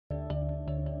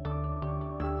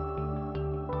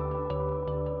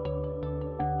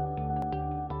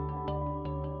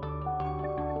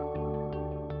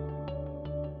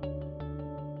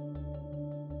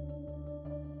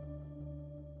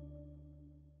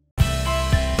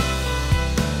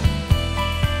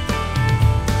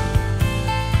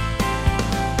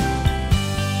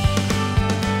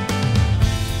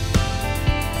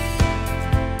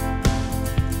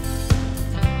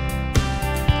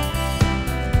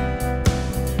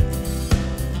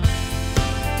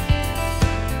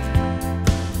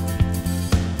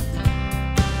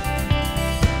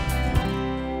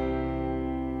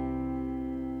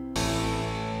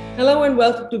Hello and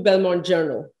welcome to Belmont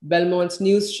Journal, Belmont's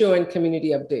news show and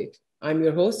community update. I'm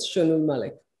your host, Shonool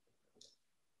Malik.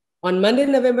 On Monday,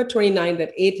 November 29th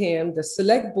at 8 a.m., the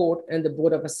Select Board and the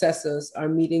Board of Assessors are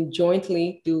meeting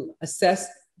jointly to assess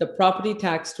the property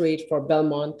tax rate for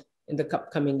Belmont in the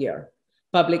upcoming year.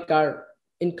 Public are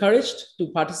encouraged to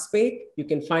participate. You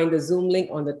can find the Zoom link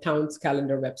on the town's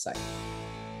calendar website.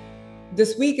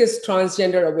 This week is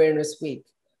Transgender Awareness Week,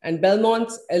 and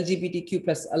Belmont's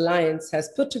LGBTQ+ Alliance has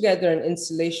put together an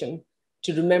installation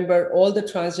to remember all the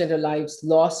transgender lives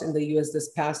lost in the US this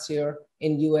past year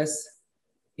in US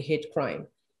hate crime.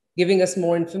 Giving us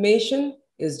more information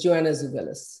is Joanna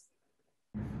Zuvelis.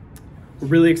 We're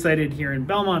really excited here in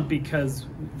Belmont because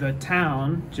the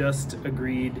town just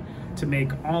agreed to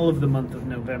make all of the month of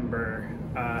November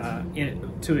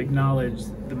to acknowledge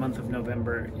the month of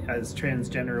November as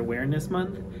Transgender Awareness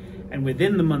Month, and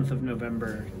within the month of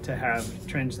November to have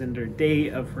Transgender Day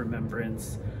of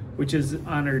Remembrance, which is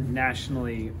honored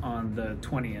nationally on the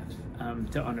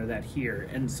 20th, to honor that here.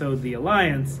 And so the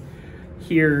Alliance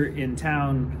here in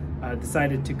town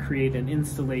decided to create an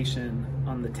installation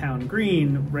on the town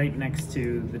green right next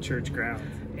to the church grounds.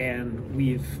 And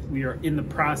we are in the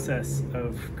process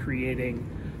of creating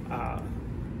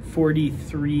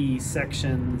 43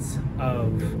 sections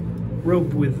of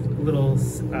rope with little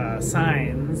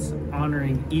signs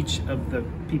honoring each of the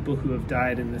people who have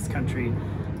died in this country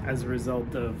as a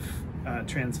result of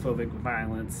transphobic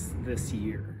violence this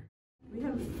year. We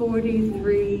have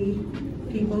 43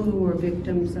 people who were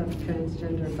victims of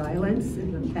transgender violence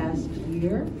in the past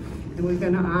year, and we're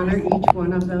going to honor each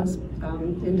one of those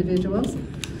individuals.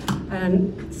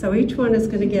 And so each one is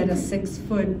going to get a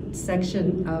 6-foot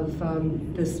section of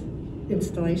this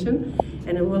installation,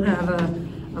 and it will have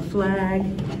a flag,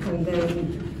 and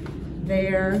then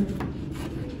their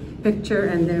picture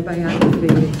and their biography,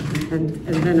 and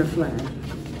then a flag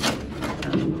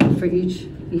for each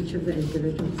of the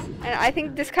individuals. And I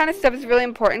think this kind of stuff is really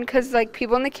important because, like,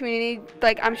 people in the community,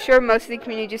 like, I'm sure most of the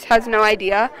community just has no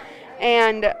idea,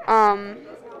 and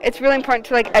it's really important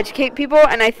to, like, educate people.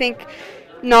 And I think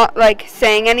not, like,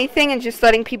 saying anything and just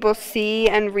letting people see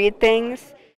and read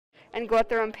things and go at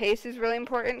their own pace is really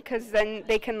important, because then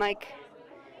they can, like,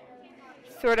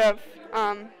 sort of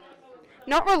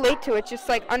not relate to it, just,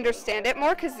 like, understand it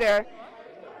more, because they're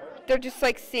just,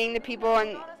 like, seeing the people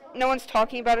and no one's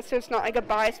talking about it, so it's not like a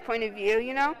biased point of view,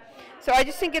 you know? So I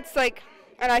just think it's like,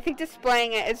 and I think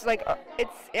displaying it is like,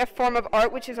 it's a form of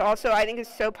art, which is also, I think, is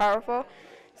so powerful.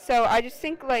 So I just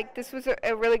think, like, this was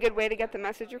a really good way to get the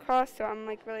message across, so I'm,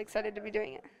 like, really excited to be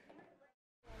doing it.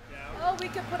 Oh, we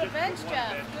could put a bench,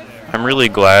 Jeff. I'm really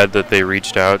glad that they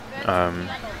reached out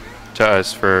to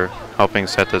us for helping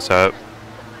set this up.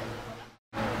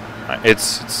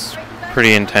 It's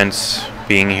pretty intense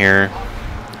being here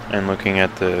and looking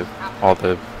at all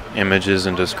the images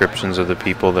and descriptions of the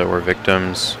people that were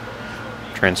victims,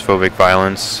 transphobic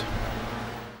violence.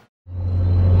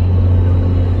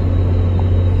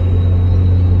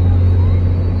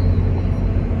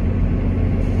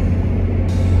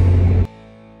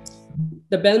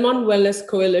 The Belmont Wellness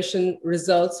Coalition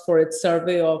results for its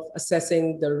survey of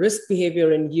assessing the risk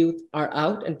behavior in youth are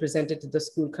out and presented to the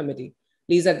school committee.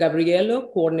 Lisa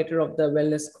Gabriello, coordinator of the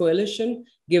Wellness Coalition,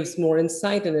 gives more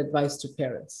insight and advice to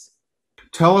parents.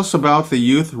 Tell us about the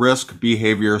Youth Risk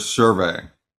Behavior Survey.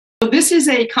 So this is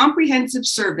a comprehensive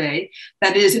survey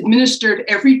that is administered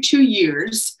every 2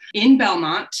 years in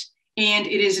Belmont, and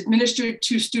it is administered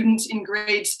to students in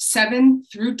grades 7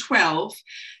 through 12.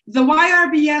 The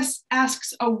YRBS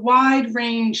asks a wide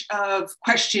range of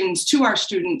questions to our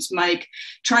students, Mike,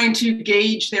 trying to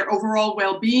gauge their overall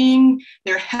well-being,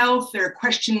 their health, their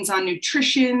questions on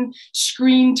nutrition,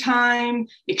 screen time,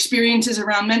 experiences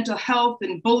around mental health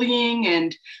and bullying,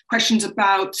 and questions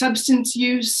about substance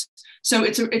use. So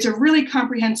it's a really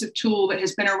comprehensive tool that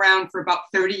has been around for about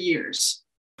 30 years.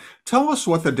 Tell us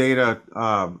what the data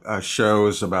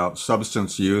shows about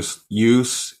substance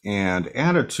use and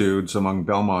attitudes among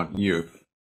Belmont youth.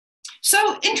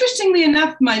 So interestingly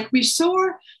enough, Mike, we saw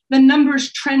the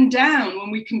numbers trend down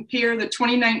when we compare the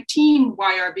 2019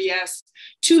 YRBS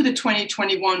to the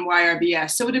 2021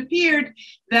 YRBS. So it appeared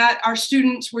that our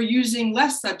students were using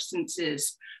less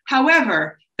substances.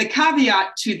 However, the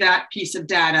caveat to that piece of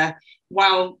data,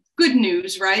 while good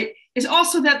news, right, is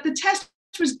also that the test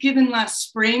was given last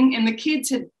spring and the kids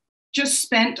had just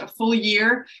spent a full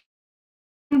year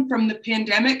from the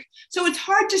pandemic. So it's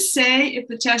hard to say if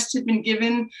the test had been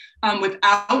given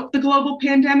without the global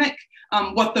pandemic.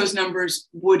 what those numbers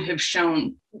would have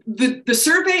shown. The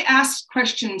survey asked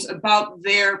questions about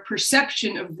their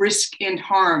perception of risk and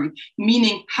harm,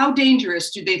 meaning how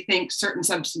dangerous do they think certain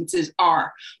substances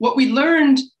are. What we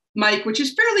learned, Mike, which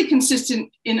is fairly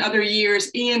consistent in other years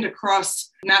and across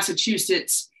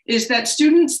Massachusetts, is that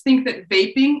students think that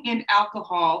vaping and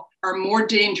alcohol are more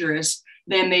dangerous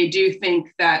than they do think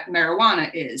that marijuana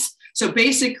is. So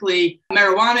basically,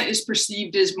 marijuana is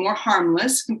perceived as more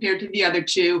harmless compared to the other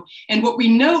two. And what we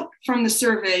note from the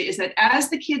survey is that as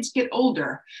the kids get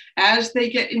older, as they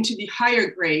get into the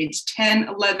higher grades, 10,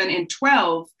 11, and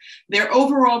 12, their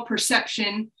overall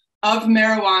perception of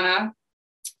marijuana,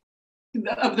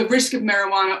 of the risk of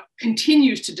marijuana,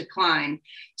 continues to decline.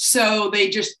 So they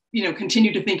just,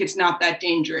 continue to think it's not that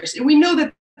dangerous. And we know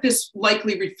that this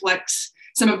likely reflects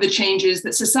some of the changes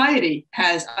that society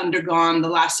has undergone the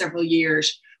last several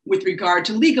years with regard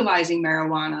to legalizing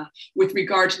marijuana, with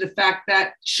regard to the fact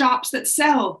that shops that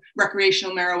sell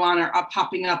recreational marijuana are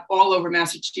popping up all over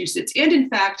Massachusetts, and in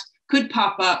fact, could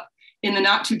pop up in the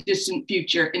not too distant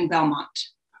future in Belmont.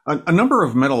 A number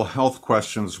of mental health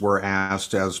questions were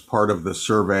asked as part of the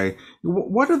survey.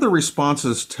 What do the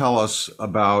responses tell us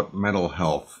about mental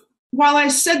health? While I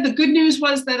said the good news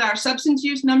was that our substance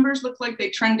use numbers looked like they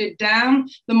trended down,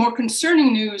 the more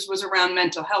concerning news was around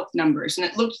mental health numbers. And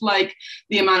it looked like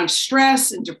the amount of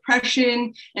stress and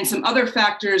depression and some other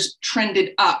factors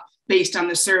trended up based on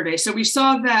the survey. So we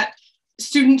saw that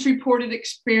students reported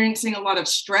experiencing a lot of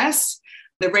stress.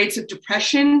 The rates of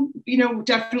depression,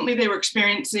 definitely they were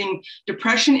experiencing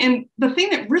depression. And the thing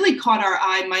that really caught our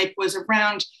eye, Mike, was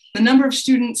around the number of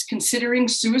students considering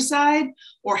suicide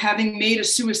or having made a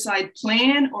suicide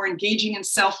plan or engaging in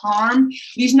self-harm.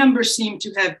 These numbers seem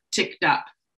to have ticked up.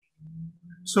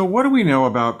 So what do we know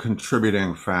about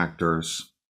contributing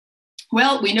factors?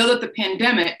 Well, we know that the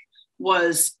pandemic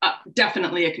was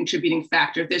definitely a contributing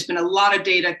factor. There's been a lot of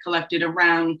data collected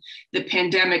around the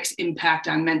pandemic's impact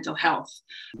on mental health.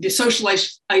 The social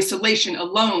isolation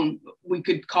alone, we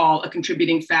could call a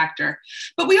contributing factor.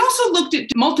 But we also looked at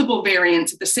multiple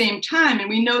variants at the same time, and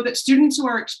we know that students who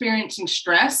are experiencing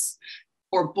stress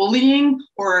or bullying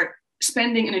or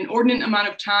spending an inordinate amount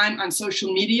of time on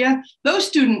social media, those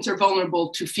students are vulnerable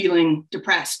to feeling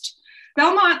depressed.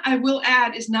 Belmont, I will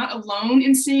add, is not alone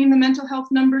in seeing the mental health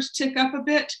numbers tick up a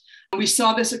bit. We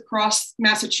saw this across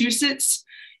Massachusetts.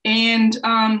 And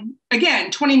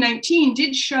again, 2019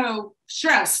 did show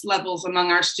stress levels among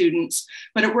our students,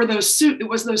 but it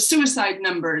was those suicide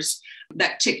numbers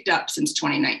that ticked up since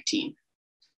 2019.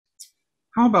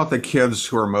 How about the kids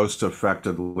who are most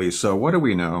affected, Lisa? What do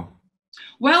we know?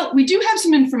 Well, we do have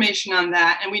some information on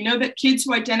that. And we know that kids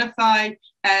who identify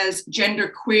as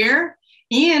genderqueer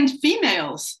and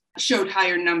females showed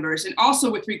higher numbers. And also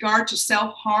with regard to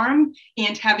self-harm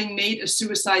and having made a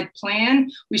suicide plan,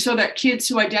 we saw that kids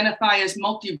who identify as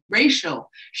multiracial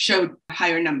showed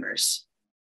higher numbers.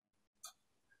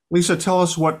 Lisa, tell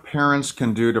us what parents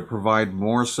can do to provide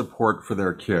more support for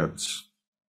their kids.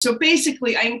 So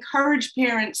basically, I encourage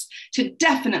parents to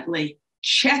definitely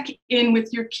check in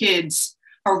with your kids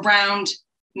around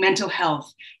mental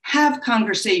health. Have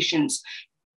conversations.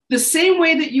 The same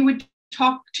way that you would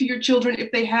talk to your children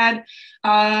if they had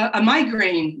a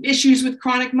migraine, issues with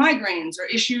chronic migraines or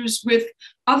issues with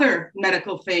other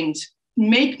medical things.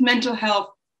 Make mental health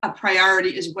a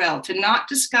priority as well. To not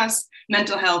discuss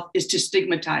mental health is to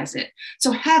stigmatize it.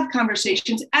 So have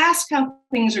conversations, ask how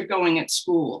things are going at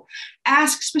school.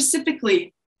 Ask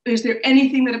specifically, is there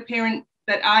anything that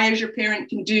I as your parent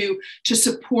can do to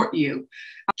support you?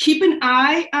 Keep an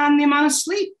eye on the amount of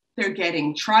sleep they're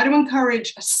getting. Try to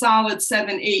encourage a solid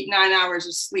 7, 8, 9 hours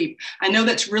of sleep. I know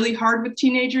that's really hard with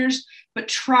teenagers, but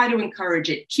try to encourage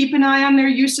it. Keep an eye on their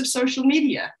use of social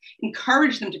media.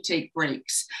 Encourage them to take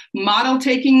breaks. Model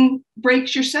taking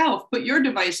breaks yourself. Put your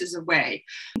devices away.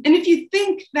 And if you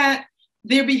think that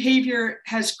their behavior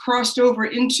has crossed over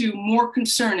into more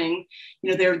concerning,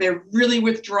 they're really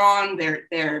withdrawn,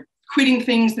 they're quitting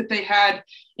things that they had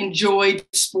enjoyed,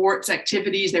 sports,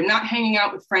 activities, they're not hanging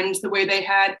out with friends the way they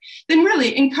had, then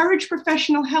really encourage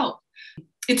professional help.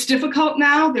 It's difficult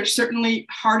now. They're certainly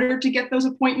harder to get those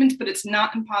appointments, but it's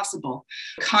not impossible.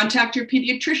 Contact your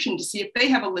pediatrician to see if they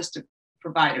have a list of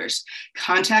providers.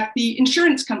 Contact the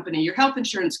insurance company, your health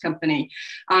insurance company,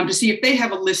 to see if they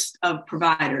have a list of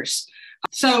providers.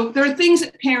 So there are things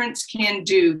that parents can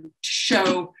do to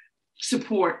show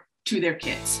support to their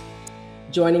kids.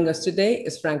 Joining us today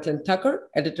is Franklin Tucker,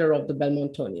 editor of the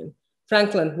Belmontonian.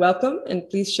 Franklin, welcome, and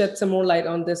please shed some more light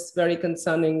on this very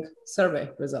concerning survey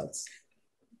results.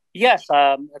 Yes,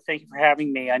 thank you for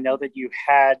having me. I know that you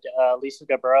had Lisa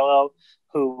Gabriello,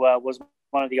 who was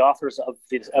one of the authors of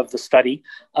the study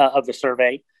of the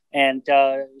survey, and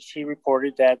she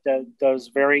reported that those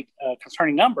very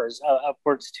concerning numbers,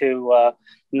 upwards to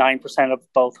 9% of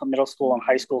both middle school and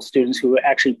high school students who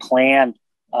actually planned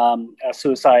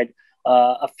suicide.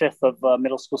 A fifth of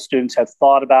middle school students have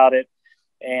thought about it,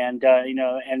 and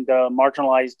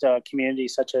marginalized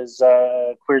communities such as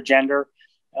queer gender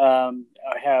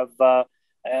have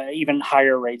even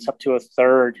higher rates, up to a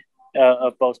third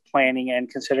of both planning and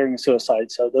considering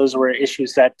suicide. So those were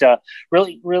issues that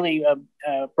really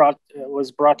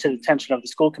was brought to the attention of the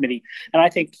school committee. And I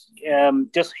think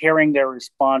just hearing their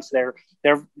response,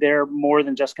 they're more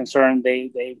than just concerned.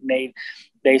 They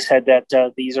said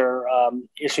that these are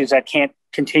issues that can't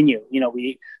continue.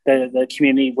 The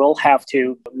community will have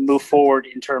to move forward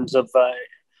in terms of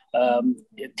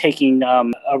taking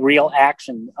a real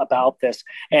action about this,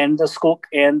 and the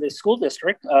school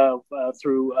district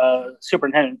through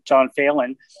Superintendent John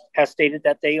Phelan has stated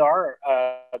that they are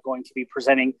going to be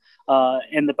presenting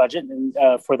in the budget and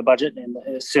for the budget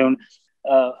and soon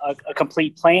a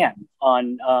complete plan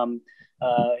on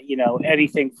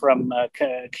anything from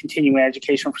continuing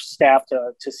education for staff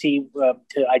to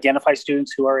identify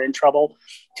students who are in trouble,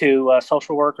 to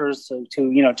social workers,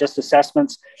 to just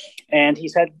assessments. And he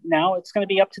said, now it's going to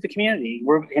be up to the community.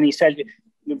 And he said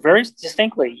very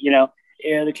distinctly,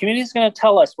 the community is going to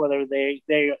tell us whether they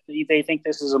think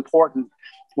this is important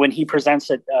when he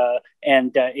presents it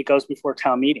and it goes before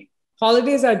town meeting.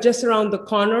 Holidays are just around the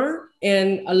corner,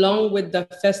 and along with the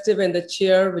festive and the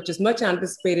cheer, which is much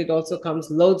anticipated, also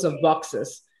comes loads of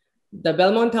boxes. The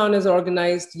Belmont town has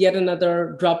organized yet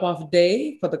another drop-off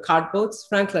day for the cardboards.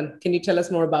 Franklin, can you tell us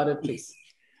more about it, please?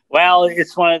 Well,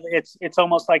 it's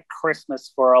almost like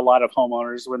Christmas for a lot of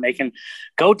homeowners when they can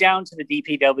go down to the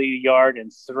DPW yard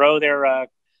and throw their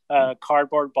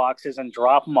cardboard boxes and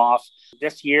drop them off.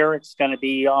 This year, it's going to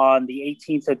be on the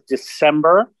 18th of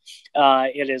December.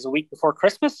 It is a week before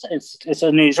Christmas. It's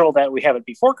unusual that we have it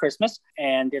before Christmas,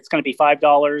 and it's going to be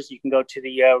 $5. You can go to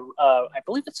the, I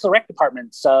believe it's the rec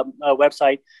department's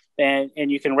website, and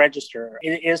you can register.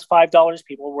 It is $5.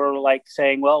 People were like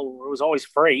saying, well, it was always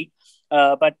free.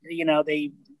 But,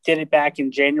 they did it back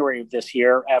in January of this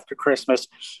year after Christmas.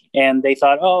 And they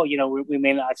thought, we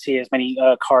may not see as many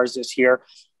cars this year.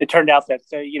 It turned out that,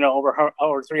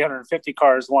 over 350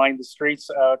 cars lined the streets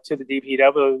to the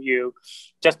DPW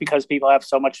just because people have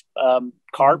so much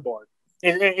cardboard.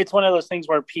 It's one of those things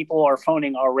where people are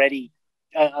phoning already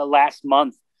last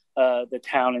month, the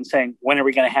town, and saying, when are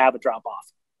we going to have a drop off?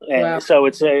 And wow. So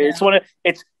it's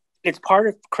part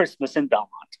of Christmas in Belmont.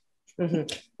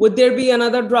 Mm-hmm. Would there be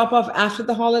another drop-off after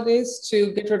the holidays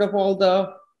to get rid of all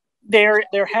the... There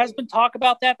has been talk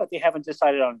about that, but they haven't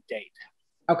decided on a date.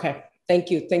 Okay, thank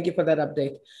you. Thank you for that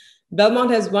update. Belmont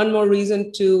has one more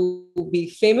reason to be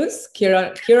famous.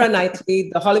 Keira Knightley,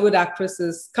 the Hollywood actress,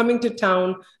 is coming to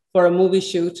town for a movie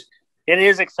shoot. It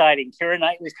is exciting. Keira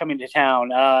Knightley's coming to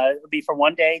town. It'll be for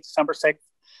one day, December 6th.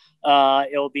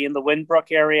 It'll be in the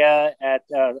Windbrook area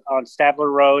on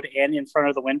Stabler Road and in front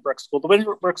of the Windbrook School. The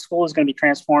Windbrook School is going to be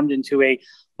transformed into a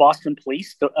Boston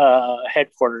Police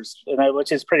headquarters,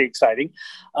 which is pretty exciting.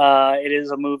 It is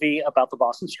a movie about the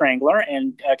Boston Strangler,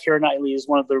 and Keira Knightley is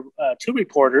one of the two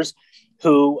reporters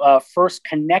who first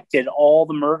connected all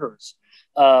the murders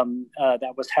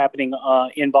that was happening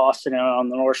in Boston and on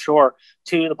the North Shore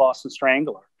to the Boston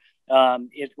Strangler.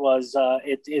 It's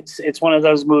one of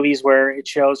those movies where it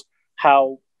shows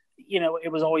how,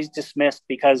 it was always dismissed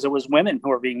because it was women who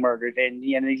were being murdered, and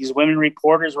these women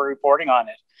reporters were reporting on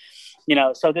it.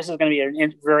 So this is going to be a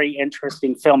very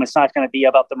interesting film. It's not going to be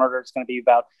about the murder. It's going to be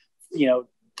about,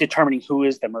 determining who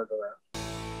is the murderer.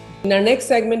 In our next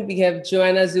segment, we have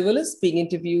Joanna Zuvelis being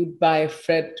interviewed by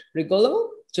Fred Rigolo.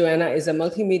 Joanna is a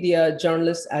multimedia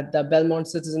journalist at the Belmont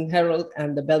Citizen Herald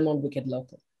and the Belmont Wicked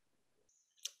Local.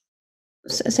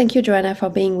 So thank you, Joanna, for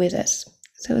being with us.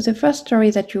 So the first story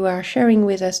that you are sharing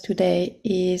with us today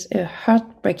is a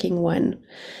heartbreaking one.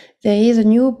 There is a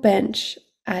new bench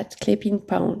at Cleo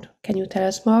Pond. Can you tell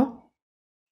us more?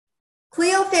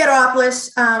 Cleo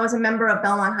Theodoropoulos was a member of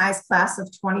Belmont High's class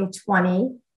of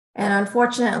 2020, and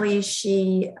unfortunately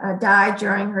she died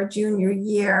during her junior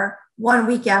year, 1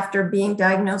 week after being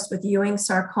diagnosed with Ewing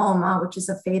sarcoma, which is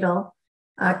a fatal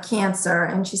cancer,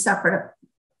 and she suffered a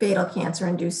fatal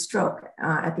cancer-induced stroke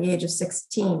at the age of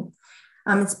 16.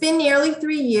 It's been nearly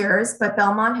 3 years, but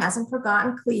Belmont hasn't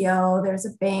forgotten Cleo. There's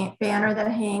a banner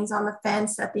that hangs on the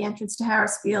fence at the entrance to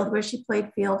Harris Field where she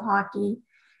played field hockey.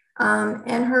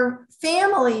 And her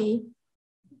family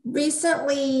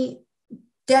recently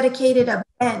dedicated a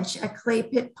bench at Clay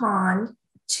Pit Pond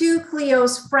to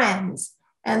Cleo's friends.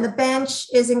 And the bench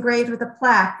is engraved with a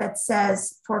plaque that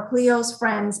says, "For Cleo's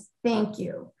friends, thank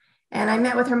you." And I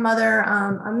met with her mother,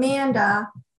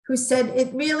 Amanda, who said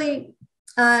it really,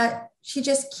 she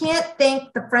just can't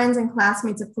thank the friends and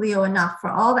classmates of Cleo enough for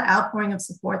all the outpouring of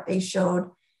support they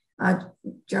showed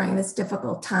during this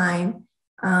difficult time.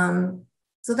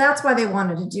 So that's why they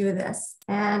wanted to do this.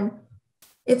 And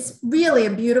it's really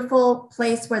a beautiful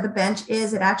place where the bench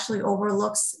is. It actually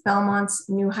overlooks Belmont's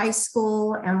new high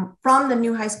school. And from the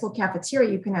new high school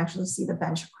cafeteria, you can actually see the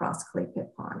bench across Clay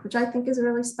Pit Pond, which I think is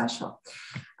really special.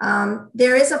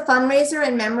 There is a fundraiser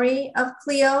in memory of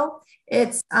Cleo.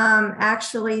 It's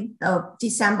actually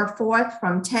December 4th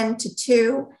from 10 to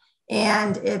 2.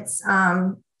 And it's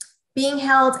being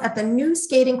held at the new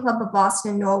skating club of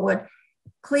Boston Norwood.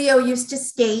 Cleo used to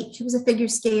skate. She was a figure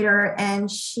skater, and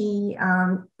she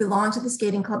belonged to the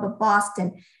Skating Club of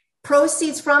Boston.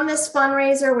 Proceeds from this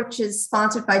fundraiser, which is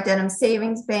sponsored by Dedham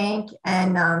Savings Bank,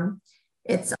 and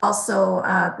it's also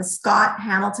the Scott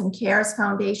Hamilton Cares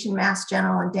Foundation, Mass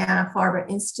General, and Dana-Farber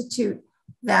Institute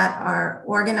that are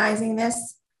organizing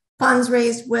this. Funds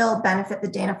raised will benefit the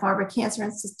Dana-Farber Cancer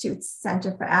Institute's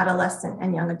Center for Adolescent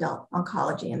and Young Adult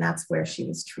Oncology, and that's where she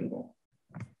was treated.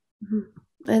 Mm-hmm.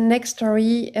 And next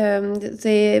story,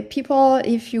 the people,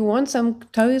 if you want some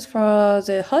toys for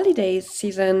the holidays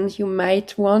season, you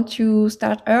might want to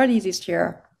start early this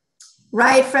year.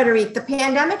 Right, Frederic. The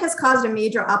pandemic has caused a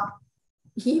major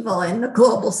upheaval in the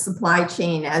global supply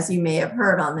chain, as you may have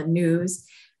heard on the news.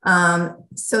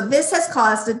 So this has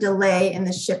caused a delay in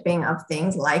the shipping of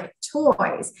things like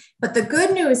toys. But the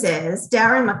good news is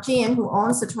Darren McGeehan, who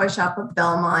owns the toy shop of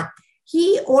Belmont,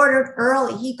 he ordered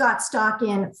early. He got stock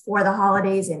in for the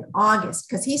holidays in August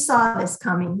because he saw this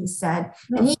coming, he said,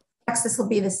 and he expects this will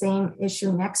be the same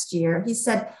issue next year. He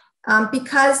said,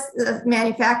 because the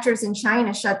manufacturers in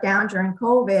China shut down during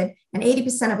COVID and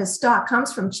 80% of his stock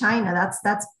comes from China,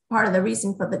 that's part of the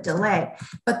reason for the delay.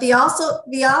 But the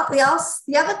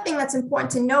other thing that's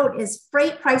important to note is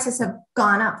freight prices have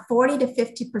gone up 40 to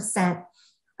 50%.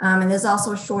 And there's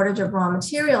also a shortage of raw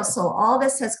materials. So all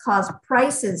this has caused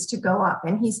prices to go up.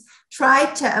 And he's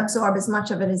tried to absorb as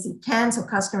much of it as he can so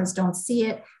customers don't see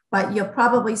it. But you'll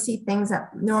probably see things that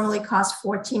normally cost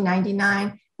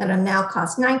 $14.99 that are now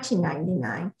cost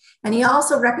 $19.99. And he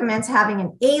also recommends having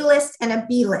an A list and a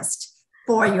B list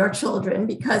for your children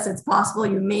because it's possible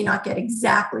you may not get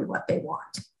exactly what they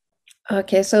want.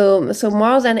 Okay, so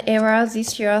more than ever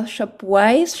this year, shop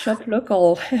wise, shop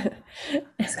local.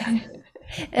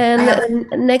 And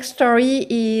next story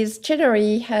is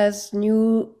January has a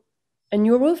new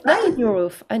roof, not a new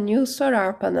roof, a new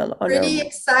solar panel on Pretty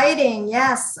exciting,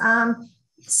 yes.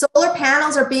 Solar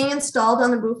panels are being installed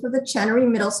on the roof of the Chenery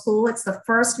Middle School. It's the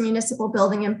first municipal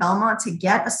building in Belmont to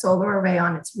get a solar array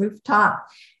on its rooftop.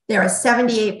 There are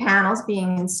 78 panels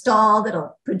being installed.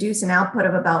 It'll produce an output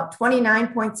of about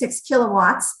 29.6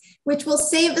 kilowatts, which will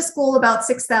save the school about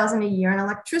 $6,000 a year in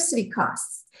electricity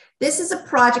costs. This is a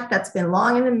project that's been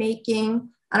long in the making.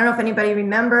 I don't know if anybody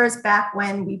remembers back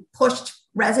when we pushed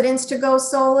residents to go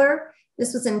solar.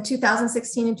 This was in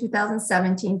 2016 and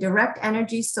 2017. Direct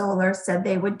Energy Solar said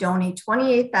they would donate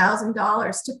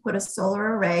 $28,000 to put a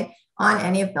solar array on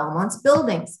any of Belmont's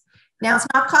buildings. Now it's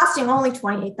not costing only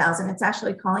 $28,000, it's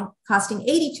actually costing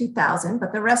 $82,000,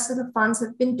 but the rest of the funds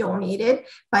have been donated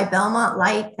by Belmont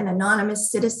Light, an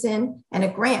anonymous citizen, and a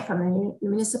grant from the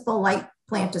Municipal Light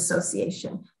Plant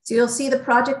Association. So you'll see the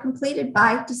project completed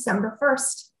by December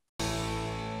 1st.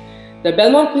 The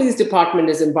Belmont Police Department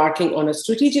is embarking on a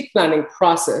strategic planning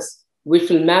process which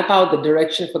will map out the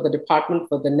direction for the department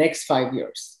for the next 5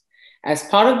 years. As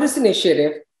part of this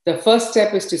initiative, the first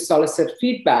step is to solicit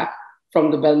feedback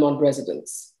from the Belmont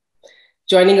residents.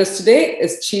 Joining us today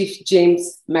is Chief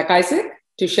James McIsaac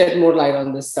to shed more light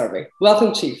on this survey.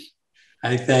 Welcome, Chief.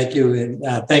 I thank you,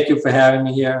 and thank you for having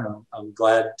me here. I'm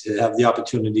glad to have the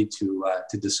opportunity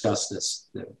to discuss this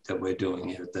that we're doing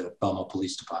here at the Belmont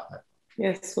Police Department.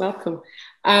 Yes, welcome.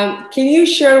 Can you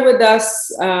share with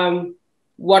us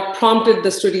what prompted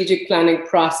the strategic planning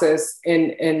process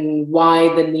and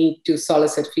why the need to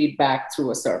solicit feedback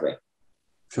through a survey?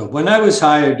 Sure. When I was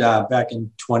hired back in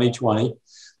 2020,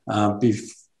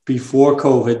 before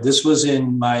COVID, this was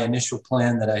in my initial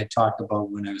plan that I had talked about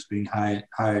when I was being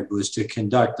hired, was to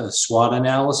conduct a SWOT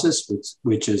analysis,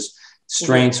 which is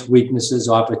strengths, weaknesses,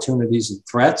 opportunities, and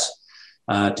threats,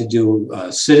 to do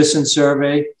a citizen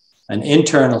survey, an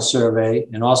internal survey,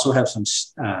 and also have some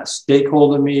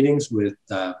stakeholder meetings with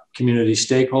community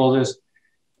stakeholders,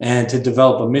 and to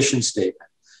develop a mission statement.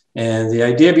 And the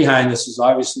idea behind this is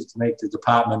obviously to make the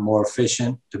department more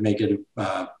efficient, to make it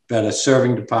a better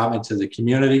serving department to the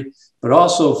community, but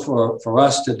also for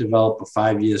us to develop a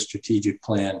 5-year strategic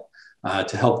plan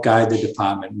to help guide the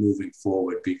department moving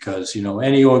forward. Because, you know,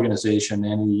 any organization,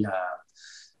 any,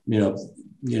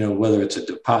 whether it's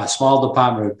a small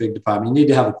department or a big department, you need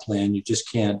to have a plan. You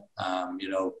just can't,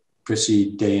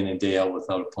 proceed day in and day out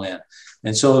without a plan.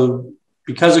 And so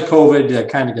because of COVID, that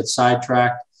kind of gets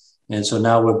sidetracked. And so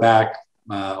now we're back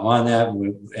on that.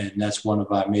 And that's one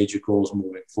of our major goals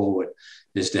moving forward,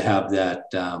 is to have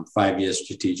that 5-year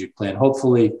strategic plan,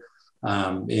 hopefully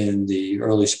in the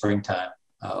early springtime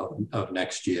of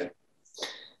next year.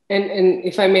 And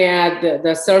if I may add,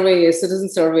 the survey, citizen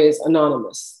survey, is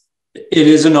anonymous. It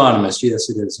is anonymous, yes,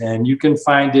 it is. And you can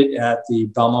find it at the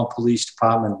Belmont Police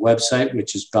Department website,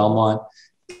 which is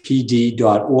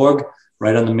belmontpd.org.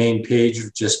 Right on the main page,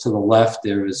 just to the left,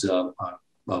 there is a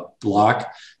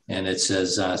block, and it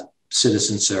says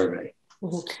citizen survey.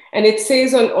 Mm-hmm. And it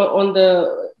says on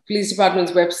the police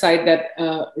department's website that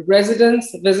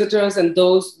residents, visitors, and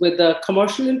those with a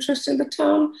commercial interest in the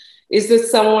town, is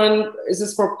this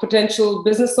for potential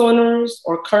business owners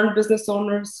or current business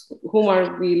owners? Whom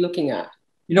are we looking at?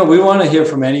 You know, we want to hear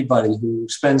from anybody who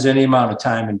spends any amount of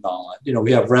time in Belmont. You know,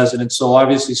 we have residents, so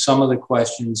obviously some of the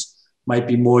questions might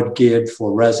be more geared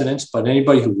for residents, but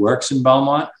anybody who works in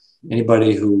Belmont,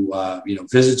 anybody who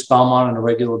visits Belmont on a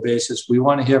regular basis, we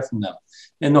want to hear from them.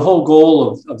 And the whole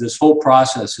goal of this whole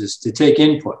process is to take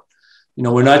input. You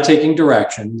know, we're not taking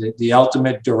direction. The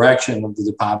ultimate direction of the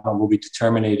department will be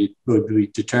determined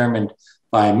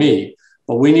by me,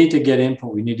 but we need to get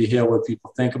input. We need to hear what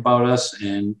people think about us.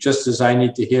 And just as I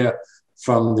need to hear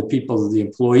from the people, the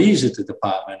employees at the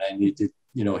department, I need to,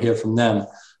 hear from them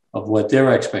of what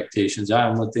their expectations are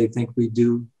and what they think we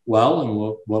do well and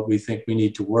what we think we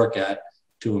need to work at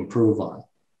to improve on.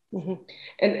 Mm-hmm.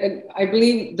 And I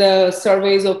believe the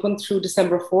survey is open through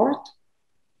December 4th.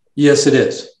 Yes, it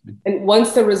is. And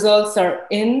once the results are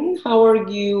in, how are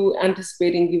you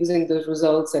anticipating using those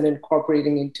results and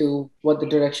incorporating into what the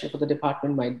direction for the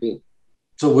department might be?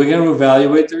 So we're going to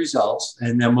evaluate the results,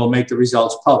 and then we'll make the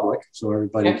results public so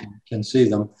everybody can see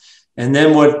them. And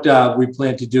then what we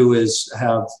plan to do is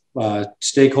have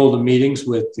stakeholder meetings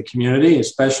with the community,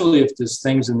 especially if there's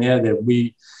things in there that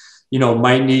we,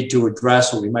 might need to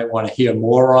address or we might want to hear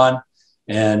more on.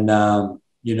 And,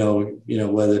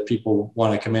 whether people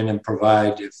want to come in and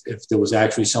provide, if there was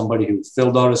actually somebody who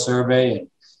filled out a survey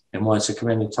and wants to come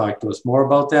in and talk to us more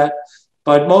about that.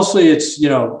 But mostly it's,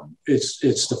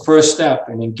 it's the first step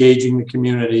in engaging the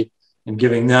community and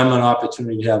giving them an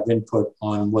opportunity to have input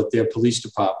on what their police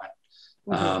department,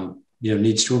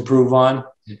 needs to improve on,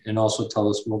 and also tell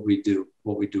us what we do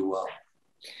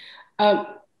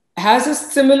well. Has a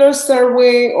similar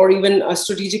survey or even a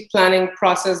strategic planning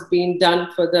process been done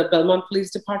for the Belmont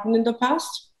Police Department in the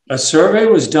past? A survey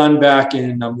was done back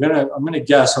in, I'm gonna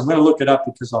look it up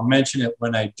because I'll mention it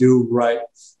when I do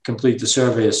complete the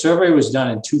survey. A survey was done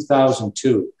in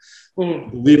 2002. I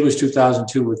believe it was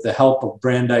 2002 with the help of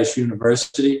Brandeis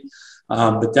University.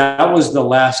 But that was the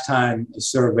last time a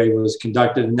survey was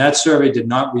conducted. And that survey did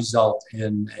not result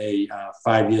in a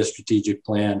 5-year strategic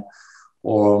plan,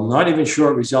 or I'm not even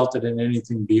sure it resulted in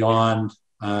anything beyond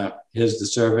here's the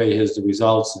survey, here's the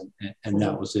results, and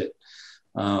that was it.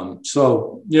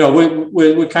 So,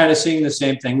 we're kind of seeing the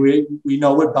same thing. We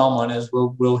know what Belmont is.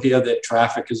 We'll hear that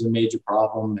traffic is a major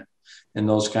problem and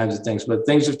those kinds of things, but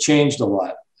things have changed a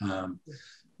lot,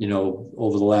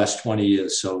 over the last 20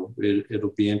 years. So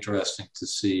it'll be interesting to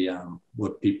see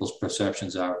what people's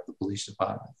perceptions are of the police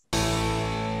department.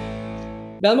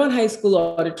 Belmont High School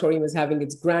Auditorium is having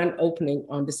its grand opening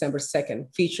on December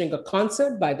 2nd, featuring a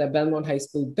concert by the Belmont High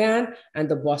School Band and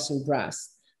the Boston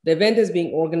Brass. The event is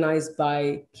being organized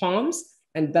by POMS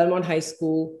and Belmont High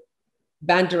School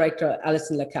Band Director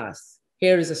Alison Lacasse.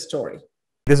 Here is a story.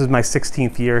 This is my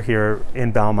 16th year here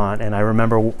in Belmont, and I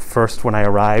remember first when I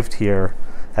arrived here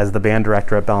as the band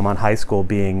director at Belmont High School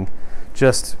being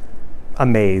just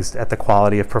amazed at the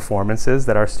quality of performances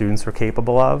that our students were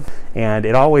capable of. And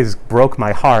it always broke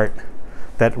my heart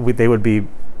that they would be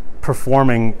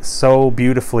performing so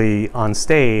beautifully on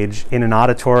stage in an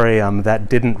auditorium that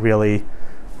didn't really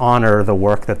honor the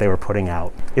work that they were putting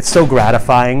out. It's so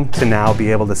gratifying to now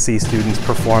be able to see students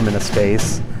perform in a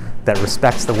space that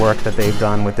respects the work that they've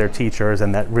done with their teachers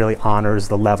and that really honors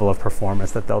the level of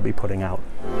performance that they'll be putting out.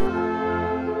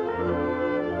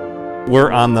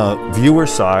 We're on the viewer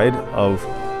side of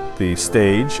the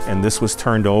stage, and this was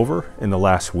turned over in the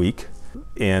last week,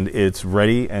 and it's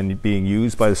ready and being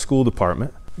used by the school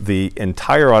department. The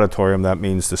entire auditorium, that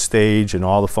means the stage and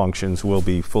all the functions, will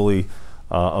be fully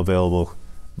available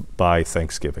by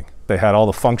Thanksgiving. They had all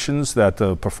the functions that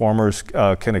the performers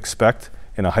can expect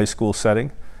in a high school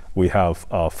setting. We have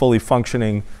fully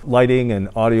functioning lighting and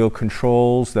audio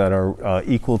controls that are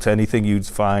equal to anything you'd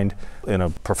find in a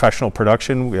professional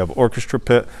production. We have orchestra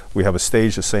pit. We have a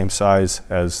stage the same size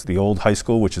as the old high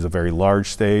school, which is a very large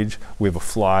stage. We have a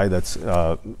fly that's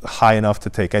high enough to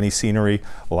take any scenery,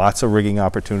 lots of rigging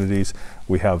opportunities.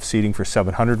 We have seating for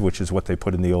 700, which is what they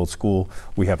put in the old school.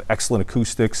 We have excellent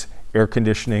acoustics, air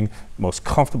conditioning, most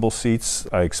comfortable seats.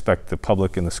 I expect the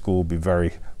public in the school will be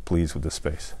very pleased with the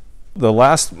space. The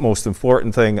last most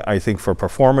important thing, I think, for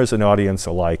performers and audience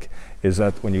alike is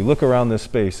that when you look around this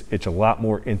space, it's a lot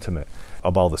more intimate.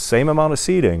 About the same amount of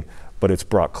seating, but it's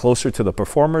brought closer to the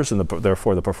performers, and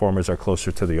therefore the performers are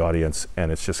closer to the audience,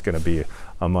 and it's just going to be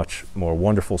a much more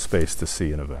wonderful space to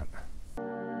see an event.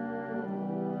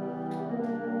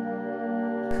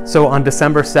 So on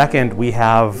December 2nd, we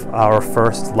have our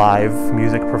first live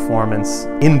music performance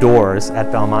indoors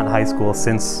at Belmont High School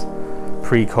since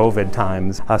pre-COVID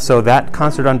times. So that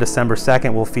concert on December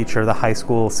 2nd will feature the high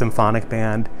school symphonic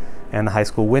band and the high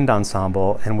school wind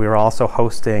ensemble, and we're also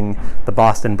hosting the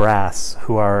Boston Brass,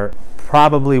 who are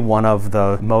probably one of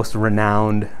the most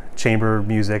renowned chamber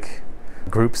music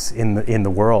groups in the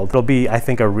world. It'll be, I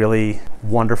think, a really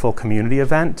wonderful community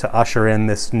event to usher in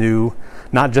this new,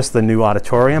 not just the new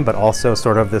auditorium, but also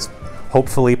sort of this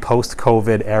hopefully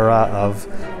post-COVID era of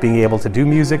being able to do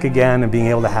music again and being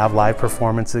able to have live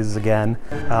performances again.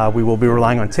 We will be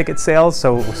relying on ticket sales,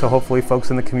 so hopefully folks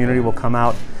in the community will come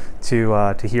out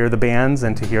to hear the bands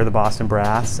and to hear the Boston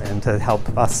Brass and to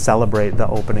help us celebrate the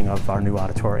opening of our new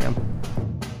auditorium.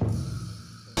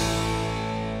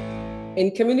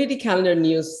 In community calendar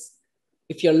news,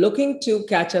 if you're looking to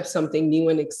catch up something new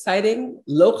and exciting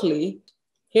locally,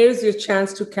 here's your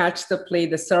chance to catch the play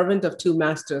The Servant of Two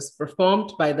Masters,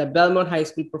 performed by the Belmont High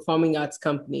School Performing Arts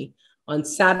Company on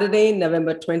Saturday,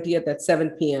 November 20th at 7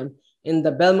 p.m. in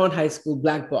the Belmont High School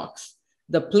Black Box.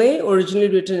 The play, originally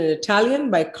written in Italian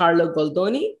by Carlo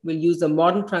Goldoni, will use a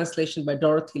modern translation by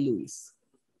Dorothy Lewis.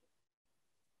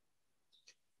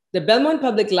 The Belmont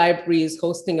Public Library is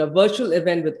hosting a virtual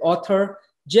event with author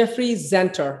Jeffrey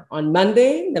Zenter on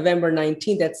Monday, November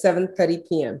 19th at 7:30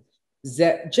 p.m.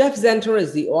 Jeff Zenter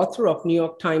is the author of New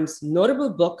York Times notable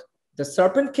book, The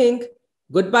Serpent King,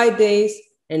 Goodbye Days,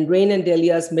 and Rain and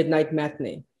Delia's Midnight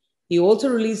Matinee. He also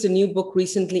released a new book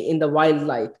recently, In the Wild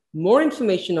Light. More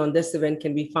information on this event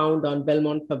can be found on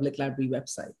Belmont Public Library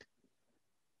website.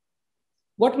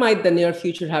 What might the near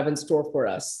future have in store for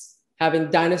us?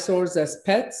 Having dinosaurs as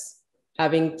pets,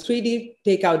 having 3D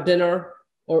takeout dinner,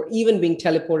 or even being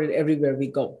teleported everywhere we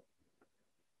go.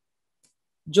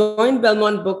 Join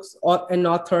Belmont Books and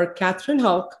author Catherine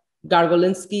Hulk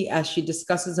Gargolinsky as she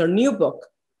discusses her new book,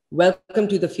 Welcome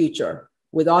to the Future,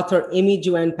 with author Amy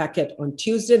Joanne Paquette on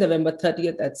Tuesday, November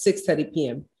 30th at 6:30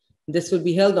 p.m. This will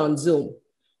be held on Zoom.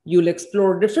 You'll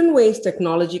explore different ways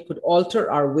technology could alter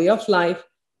our way of life.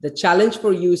 The challenge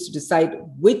for you is to decide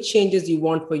which changes you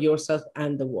want for yourself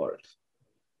and the world.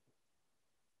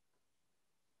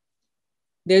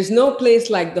 There's no place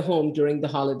like the home during the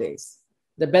holidays.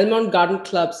 The Belmont Garden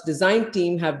Club's design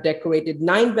team have decorated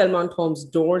 9 Belmont homes'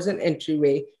 doors and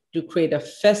entryway to create a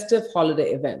festive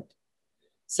holiday event.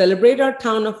 Celebrate our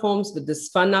town of homes with this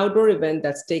fun outdoor event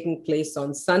that's taking place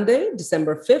on Sunday,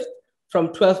 December 5th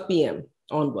from 12 p.m.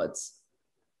 onwards.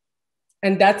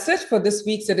 And that's it for this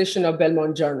week's edition of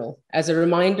Belmont Journal. As a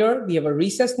reminder, we have a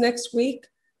recess next week.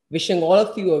 Wishing all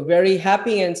of you a very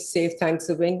happy and safe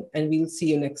Thanksgiving, and we'll see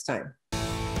you next time.